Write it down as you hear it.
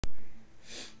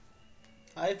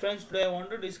Hi friends, today I want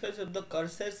to discuss about the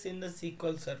cursors in the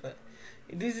SQL Server.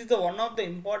 This is the one of the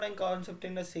important concept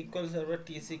in the SQL Server,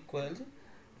 T-SQL,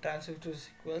 translate to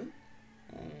SQL.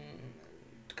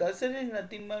 Cursor is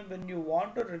nothing but when you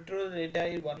want to retrieve the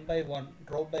data one by one,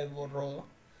 row by row,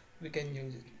 we can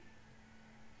use it,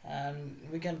 and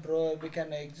we can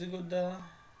execute the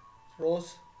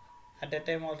rows at a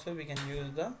time. Also, we can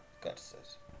use the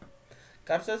cursors.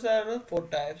 Cursors are four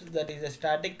types, that is a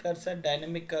static cursor,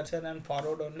 dynamic cursor, and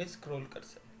forward only scroll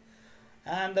cursor.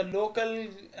 And the local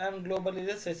and global is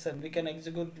a session. We can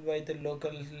execute by the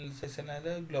local session and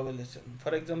the global session.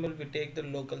 For example, we take the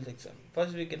local section.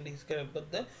 First, we can describe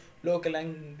about the local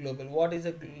and global. What is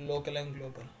a local and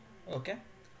global? Okay.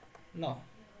 Now,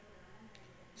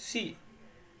 see,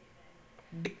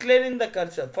 declaring the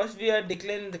cursor. First, we are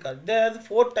declaring the cursor. There are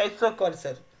four types of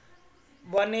cursor.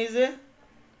 One is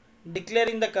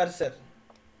declaring the cursor.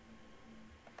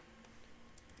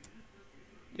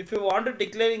 If you want to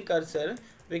declare in cursor,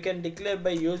 we can declare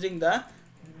by using the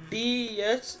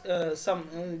ds some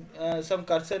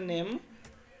cursor name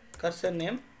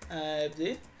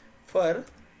the for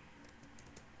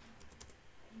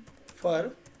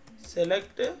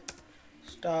select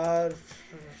star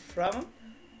from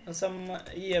some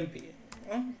emp.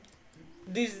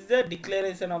 This is the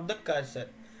declaration of the cursor.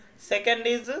 Second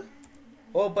is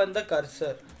open the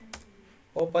cursor.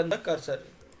 Open the cursor.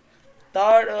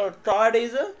 Third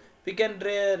is we can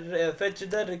fetch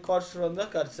the records from the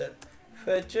cursor.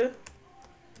 Fetch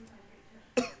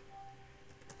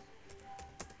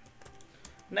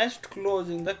next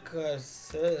closing the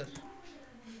cursor.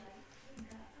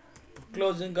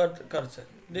 Closing cursor.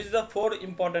 This is the four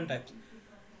important types.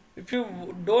 If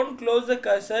you don't close the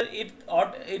cursor,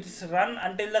 it's run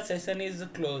until the session is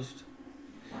closed.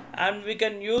 And we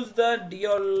can use the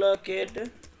deallocate,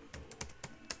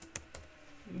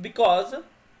 because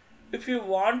if you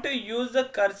want to use the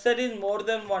cursor in more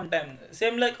than one time,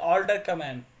 same like alter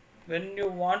command, when you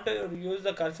want to use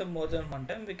the cursor more than one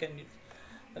time, we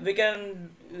can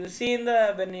see in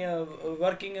the when you're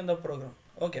working in the program.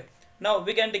 Okay, now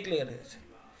we can declare this,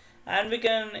 and we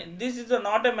can, this is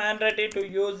not a mandatory to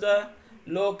use the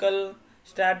local,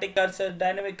 static cursor,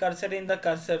 dynamic cursor in the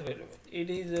cursor value. It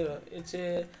is it's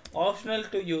a optional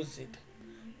to use it.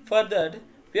 For that,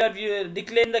 we are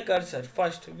declaring the cursor.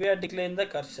 First, we are declaring the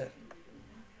cursor.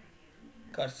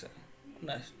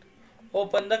 Next,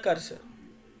 open the cursor,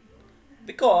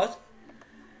 because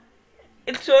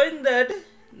it's showing that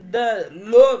the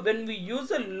when we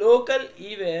use a local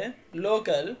event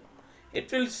local,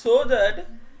 it will show that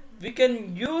we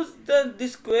can use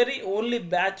this query only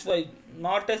batch wise,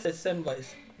 not a session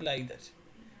wise, like that.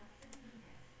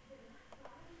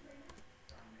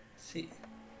 See,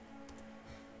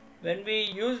 when we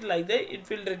use like that, it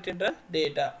will return the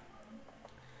data.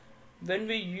 When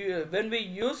we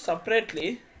use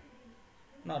separately,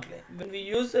 not like when we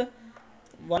use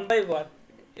one by one,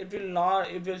 it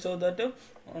will show that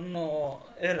no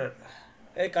error,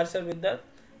 a cursor with the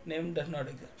name does not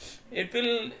exist. It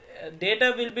will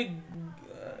data will be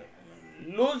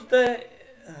lose the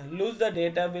lose the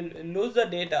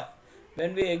data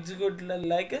when we execute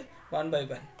like one by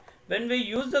one. When we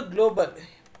use the global,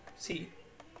 see,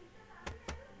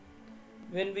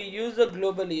 when we use the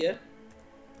global here,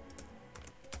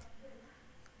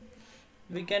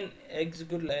 we can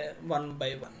execute like one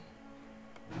by one.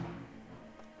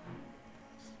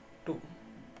 2,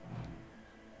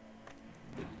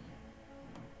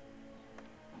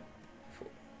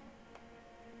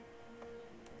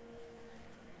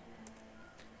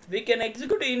 we can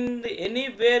execute in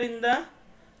anywhere in the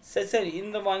session,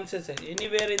 in the one session,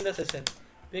 anywhere in the session.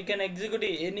 We can execute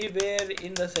anywhere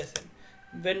in the session.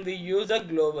 When we use a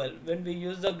global,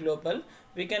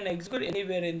 we can execute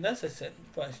anywhere in the session.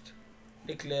 First,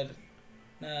 declare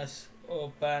nas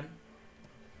open,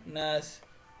 nas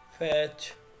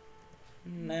fetch,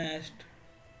 next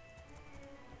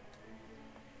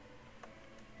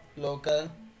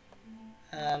local,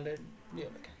 and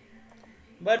deallocate.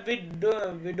 But we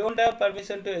don't have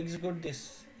permission to execute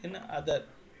this in uh,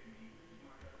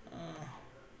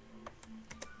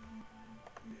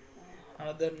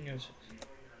 another news.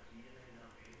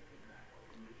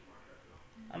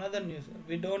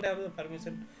 We don't have the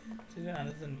permission to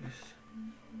another news.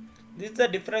 This is the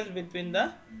difference between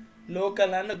the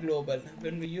local and the global.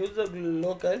 When we use the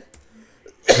local,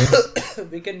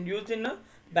 we can use in a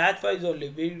batch wise only.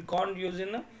 We can't use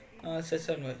in a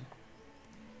session wise.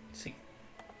 See,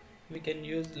 we can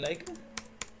use like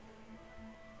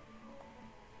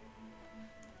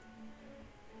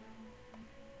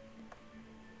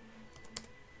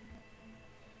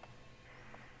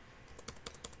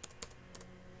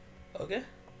Okay,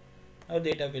 now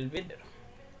data will be there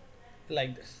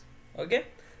like this. Okay,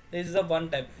 this is the one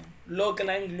type, local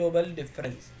and global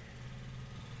difference.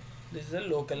 This is a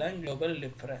local and global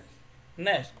difference.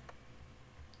 Next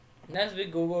we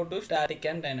go to static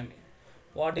and dynamic.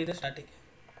 What is the static?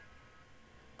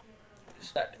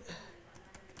 Static,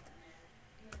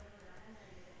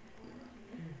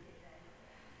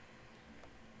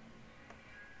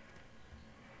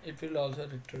 it will also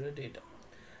retrieve the data.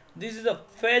 This is a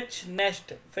fetch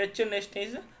nest. Fetch nest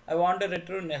is I want to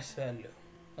retrieve nest value.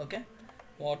 Okay,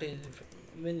 what is it?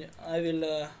 When I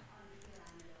will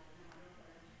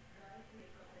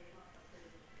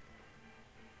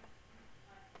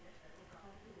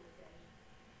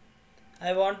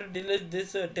I want to delete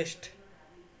this test.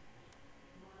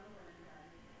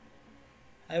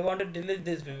 I want to delete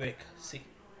this Vivek. See,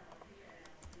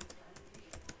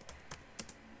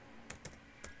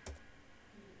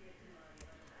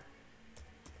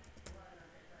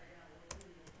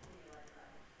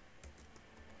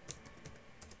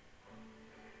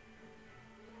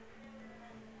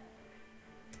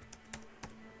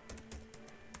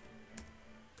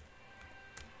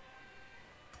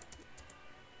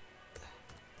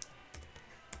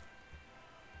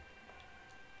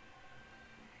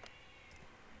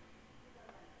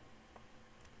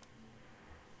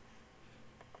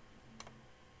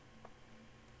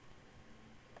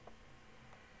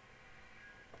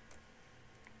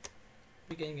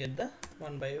 we can get the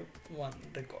one by one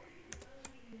record.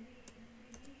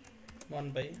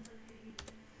 One by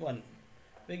one.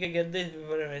 We can get this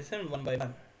information one by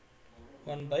one.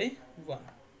 One by one.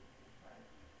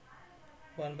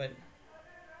 One by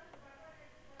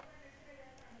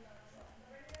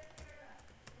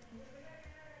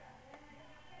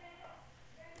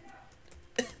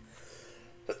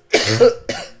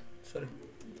sorry.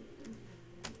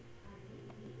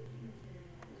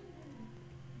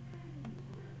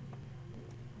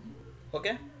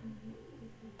 Okay.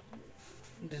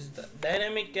 This is the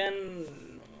dynamic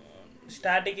and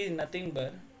static is nothing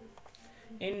but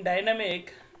in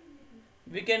dynamic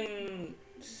we can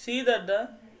see that the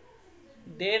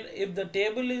date if the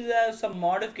table is some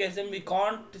modification we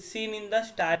can't see in the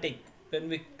static when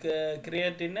we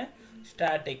create in a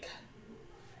static.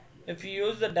 If you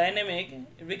use the dynamic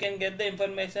we can get the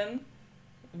information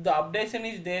if the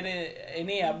updation is there,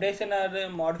 any updation or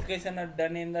modification are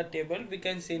done in the table we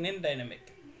can see in dynamic.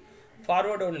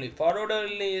 Forward only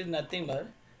is nothing but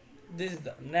this is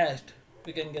the next,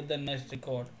 we can get the next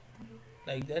record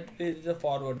like that. This is the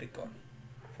forward record.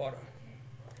 Forward,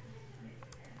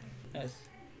 yes,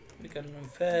 we can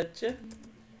fetch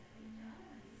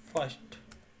first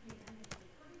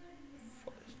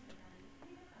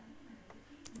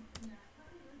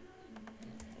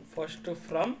first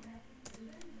from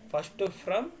first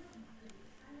from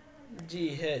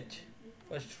gh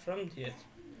first from gh.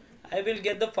 I will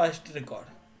get the first record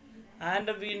and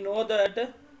we know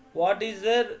that what is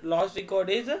the last record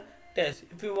is a test.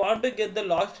 If you want to get the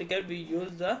last record we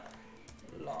use the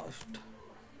last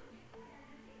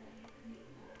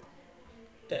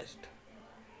test.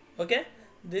 Okay,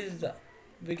 this is the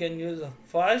we can use the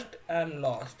first and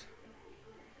last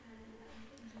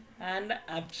and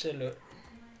absolute.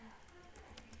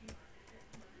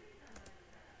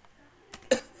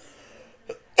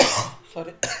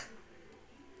 Sorry.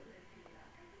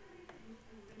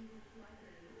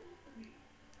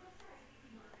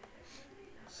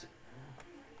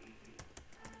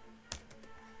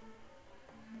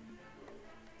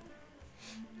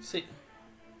 See,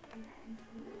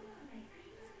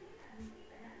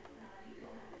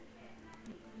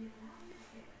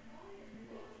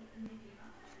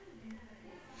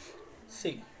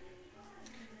 see,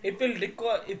 it will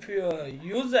record if you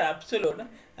use the absolute.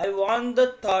 I want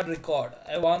the third record.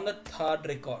 I want the third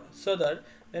record so that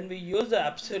when we use the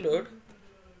absolute,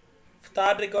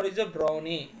 third record is a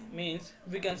brownie means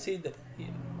we can see the here.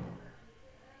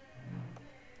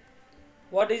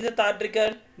 What is the third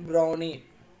record? Brownie.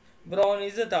 Brown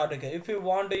is the third record. If you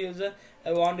want to use a,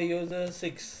 I want to use a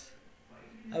 6.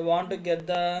 I want to get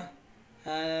the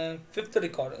fifth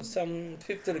record. Some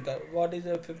fifth record. What is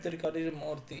the fifth record? Is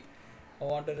Morti. I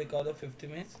want to record the 50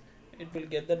 minutes. It will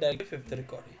get the direct fifth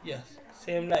record. Yes.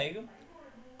 Same like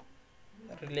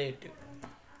relative.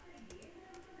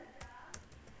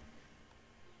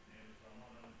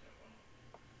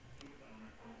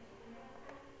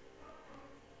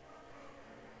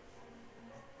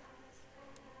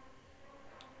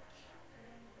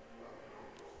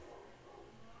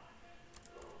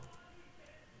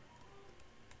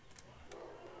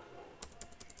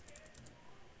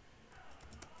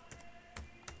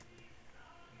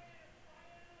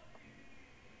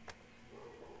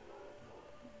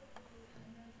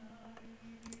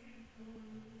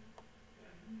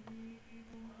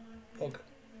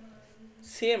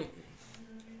 same.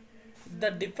 The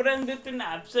difference between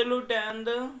absolute and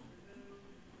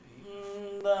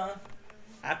the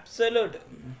absolute,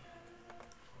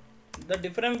 the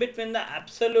difference between the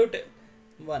absolute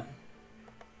one,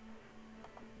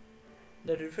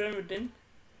 the difference between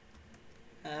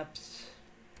absolute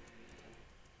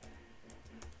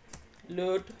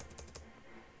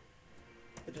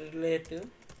relative,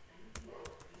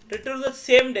 retrieve the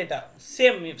same data,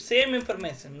 same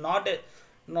information, not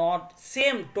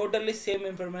same, totally same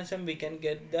information, we can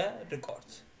get the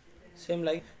records same.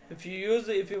 Like if you use,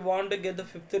 if you want to get the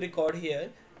fifth record here,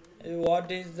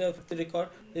 what is the fifth record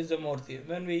is the Murthy.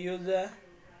 When we use the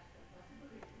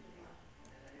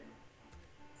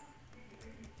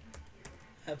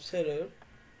absolute,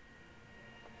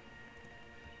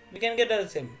 we can get the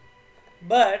same,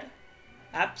 but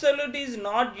absolute is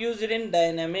not used in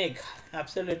dynamic.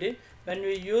 Absolute, when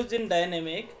we use in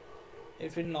dynamic,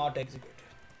 it will not execute.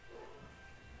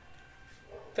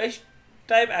 Fetch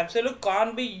type absolute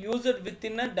can't be used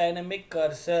within a dynamic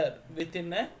cursor,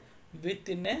 within a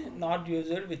not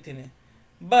used within a,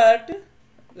 but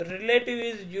relative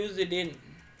is used in,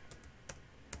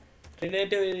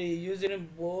 relative is used in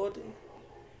both.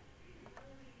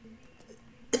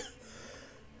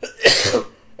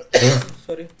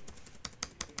 Sorry.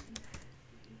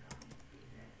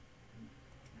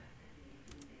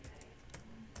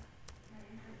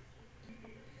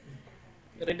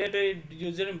 Relative is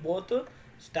used in both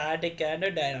static and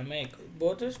dynamic,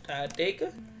 both static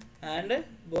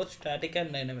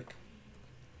and dynamic.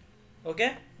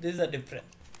 Okay, this is the difference.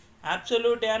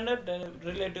 Absolute and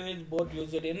relative is both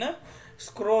used in a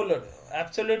scroll.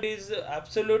 Absolute is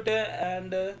absolute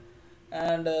and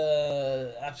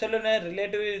absolute and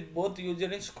relative is both used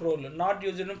in scroll, not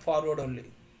used in forward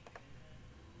only.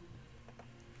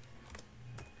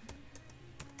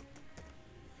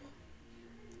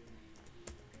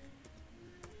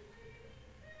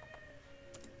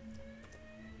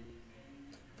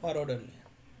 Forward only.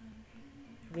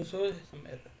 Do so some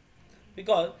error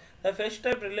because the fetch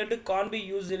type relative can't be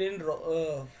used in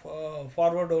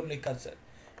forward only cursor.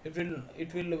 It will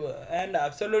and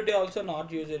absolute also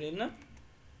not used in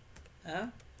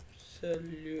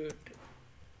absolute.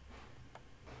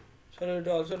 Absolute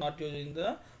also not used in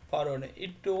the forward.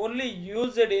 It only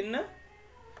used in,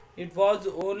 it was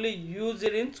only used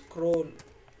in scroll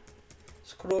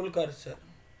cursor.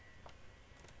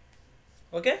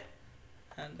 Okay,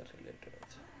 and the related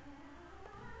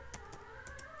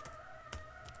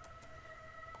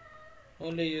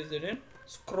also only used in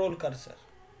scroll cursor.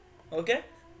 Okay,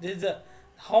 this is a,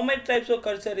 how many types of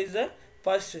cursor is a,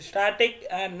 first static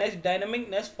and next dynamic,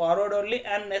 next forward only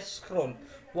and next scroll.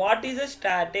 What is a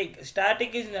static?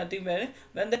 Static is nothing but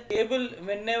when the table,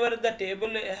 whenever the table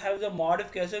has a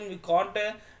modification, we can't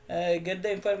get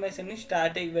the information in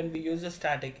static when we use the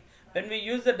static. When we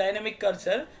use the dynamic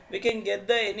cursor, we can get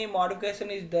the any modification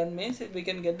is done means we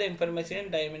can get the information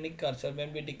in dynamic cursor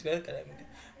when we declare dynamic.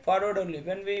 Forward only,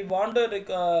 when we want to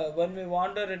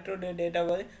retrieve the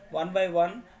data by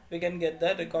one, we can get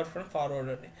the record from forward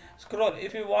only. Scroll,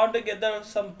 if you want to get the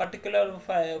some particular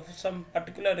file, some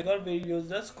particular record, we use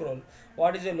the scroll.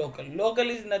 What is a local? Local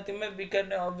is nothing but we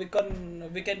can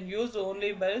use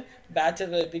only by batches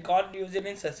wise. We can't use it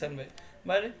in session wise.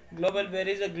 But global, where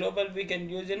is a global, we can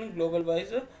use in global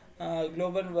wise,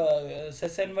 global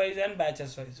session wise and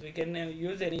batches wise. We can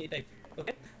use any type.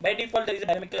 Okay, by default there is a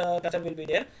dynamic cursor will be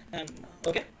there, and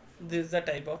okay, this is the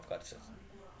type of cursors.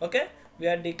 Okay, we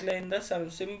are declaring the some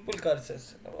simple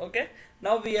cursors. Okay,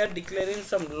 now we are declaring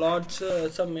some large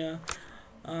some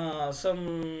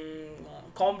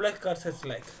complex cursors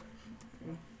like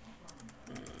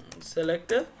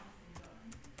select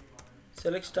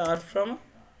start from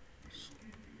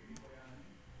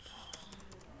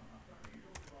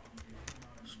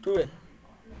student.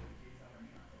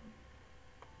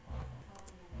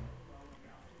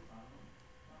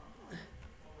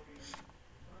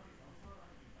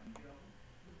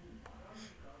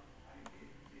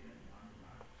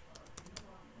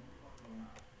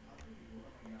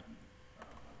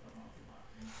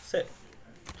 Say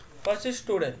first is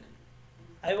student.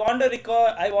 I want to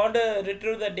record, I want to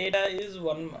retrieve the data is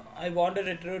one. I want to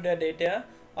retrieve the data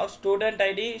of student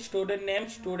ID, student name,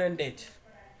 student age.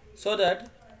 So that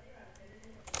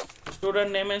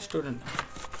student name and student.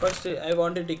 First I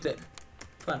want to declare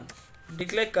fun.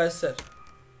 Declare cursor.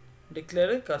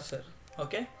 Declare cursor.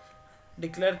 Okay.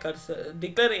 Declare cursor.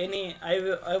 Declare any.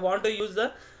 I want to use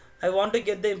the. I want to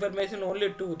get the information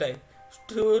only two type.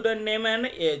 Student name and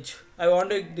age. I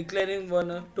want to declare in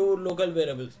one two local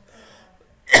variables.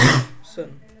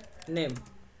 Son name.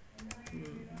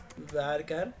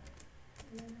 Varchar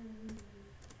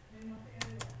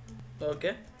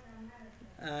Okay,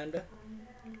 and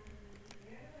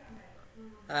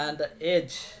the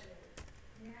age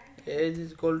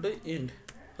is equal to int.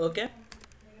 Okay,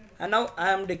 and now I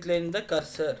am declaring the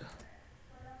cursor.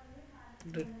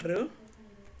 Retrieve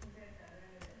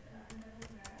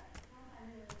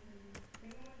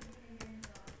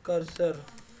cursor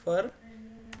for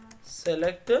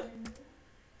select.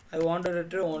 I want to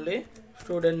retrieve only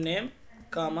student name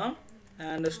comma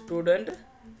and student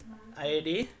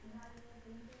id,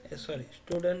 sorry,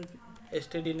 student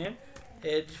std name,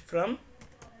 age from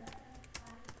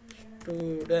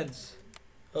students.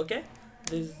 Okay,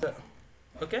 this is the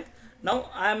okay. Now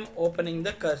I am opening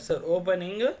the cursor,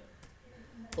 opening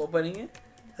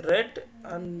red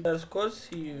underscore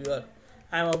cur.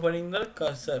 I am opening the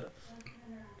cursor.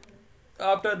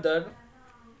 After that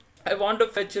I want to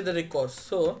fetch the records,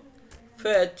 so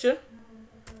fetch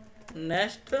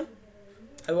next.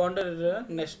 I want to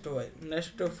next y,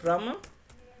 next from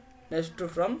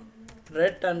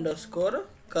red underscore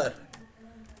cur.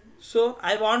 So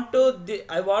I want to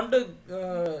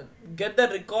get the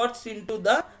records into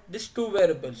the these two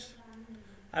variables.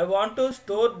 I want to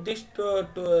store this to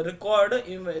record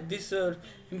this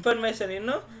information in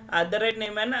at the rate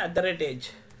name and at the rate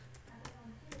age,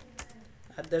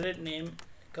 at the rate name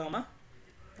comma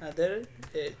at the rate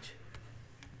age.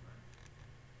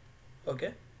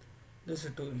 Okay, this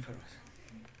is two information.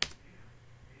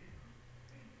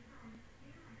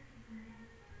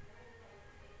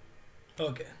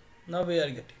 Okay, now we are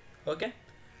getting. Okay,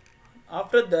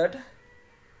 after that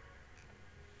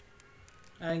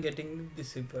I am getting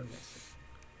this information.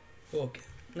 Okay,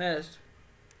 next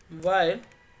while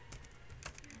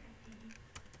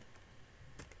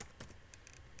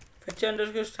fetch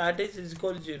underscore start is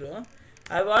equal to 0,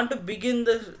 I want to begin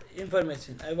the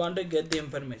information. I want to get the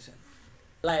information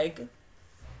like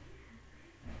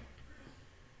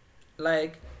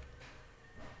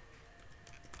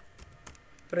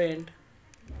print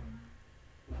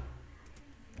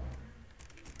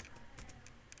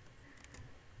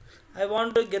I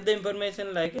want to get the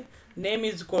information like name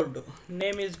is equal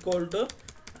to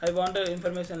I want the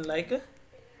information like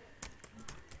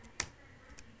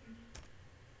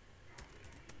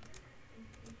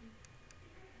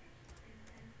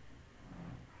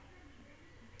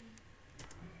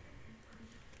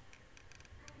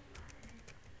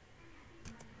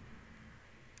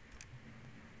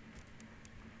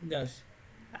yes,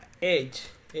 age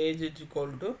is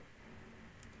equal to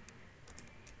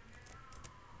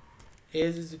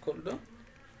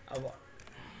our.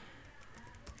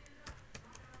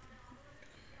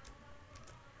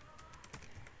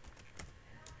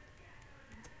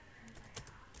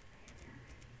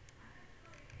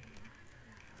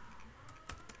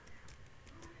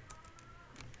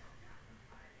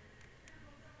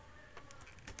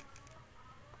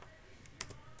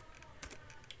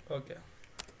 Okay,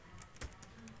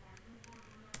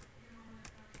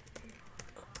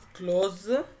 close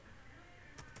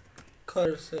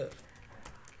cursor.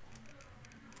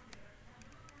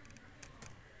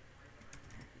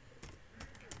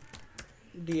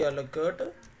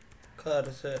 Deallocate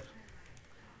cursor.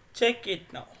 Check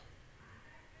it now.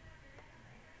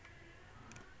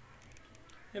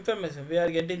 Information, we are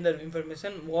getting the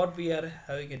information what we are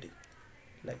having it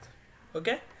like that.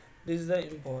 Okay, this is the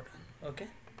important. Okay,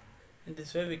 in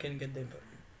this way we can get the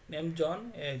information. Name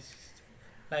John, age,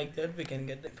 like that we can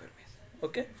get the information.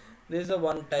 Okay, this is a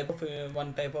one type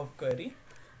of query,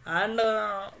 and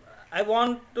I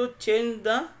want to change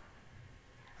the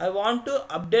I want to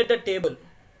update the table.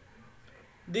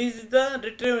 This is the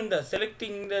retrieving the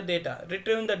selecting the data,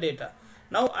 retrieving the data.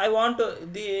 Now I want to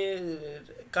the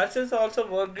cursors also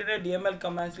worked in a DML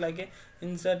commands like a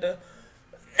insert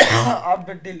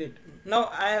update delete. Now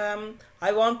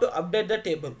I want to update the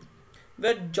table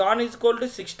where John is equal to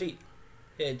 60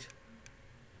 age.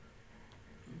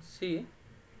 See,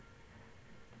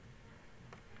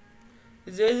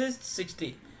 his age is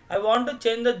 60. I want to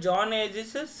change the John age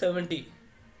is 70.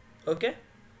 Okay,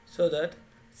 so that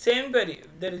same query,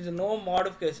 there is no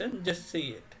modification, just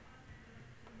see it.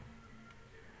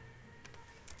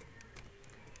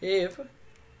 If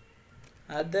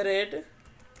at the rate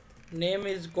name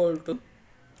is equal to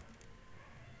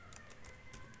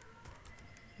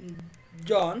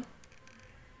John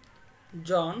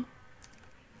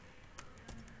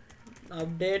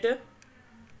update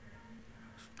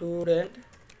student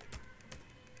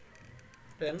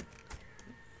then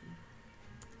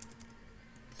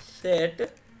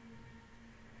set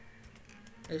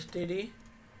std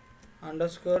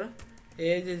underscore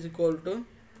age is equal to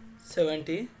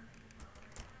 70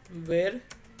 where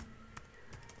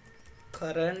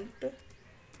current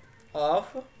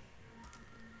of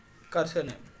cursor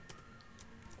name.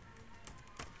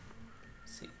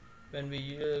 See, when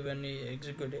we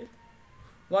execute it,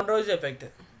 one row is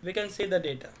affected. We can see the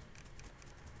data.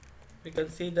 We can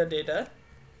see the data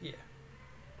here.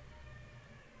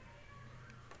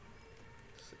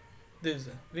 This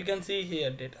we can see here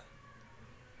data.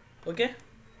 Okay.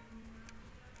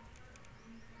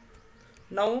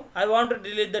 Now I want to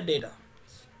delete the data.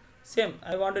 Same.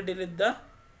 I want to delete the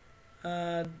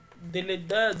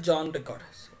John record.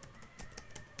 So,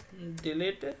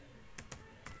 delete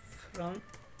from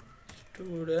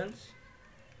students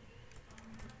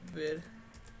where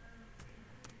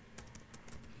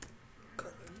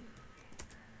current.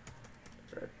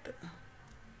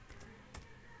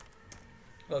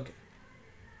 Okay.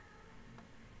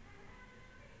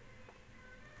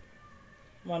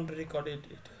 Want to record it.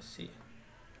 See.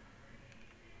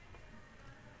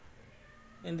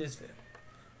 In this way,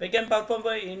 we can perform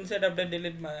by insert update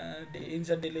delete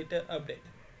insert delete update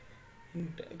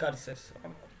in cursors.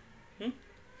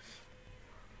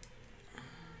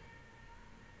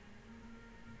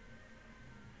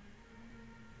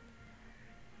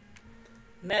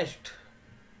 Next,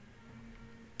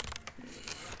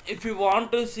 if you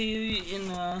want to see in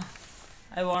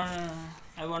I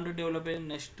want to develop a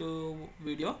next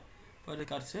video for the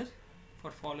cursor for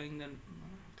following the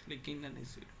clicking the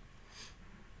next video.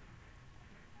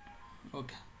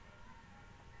 Okay.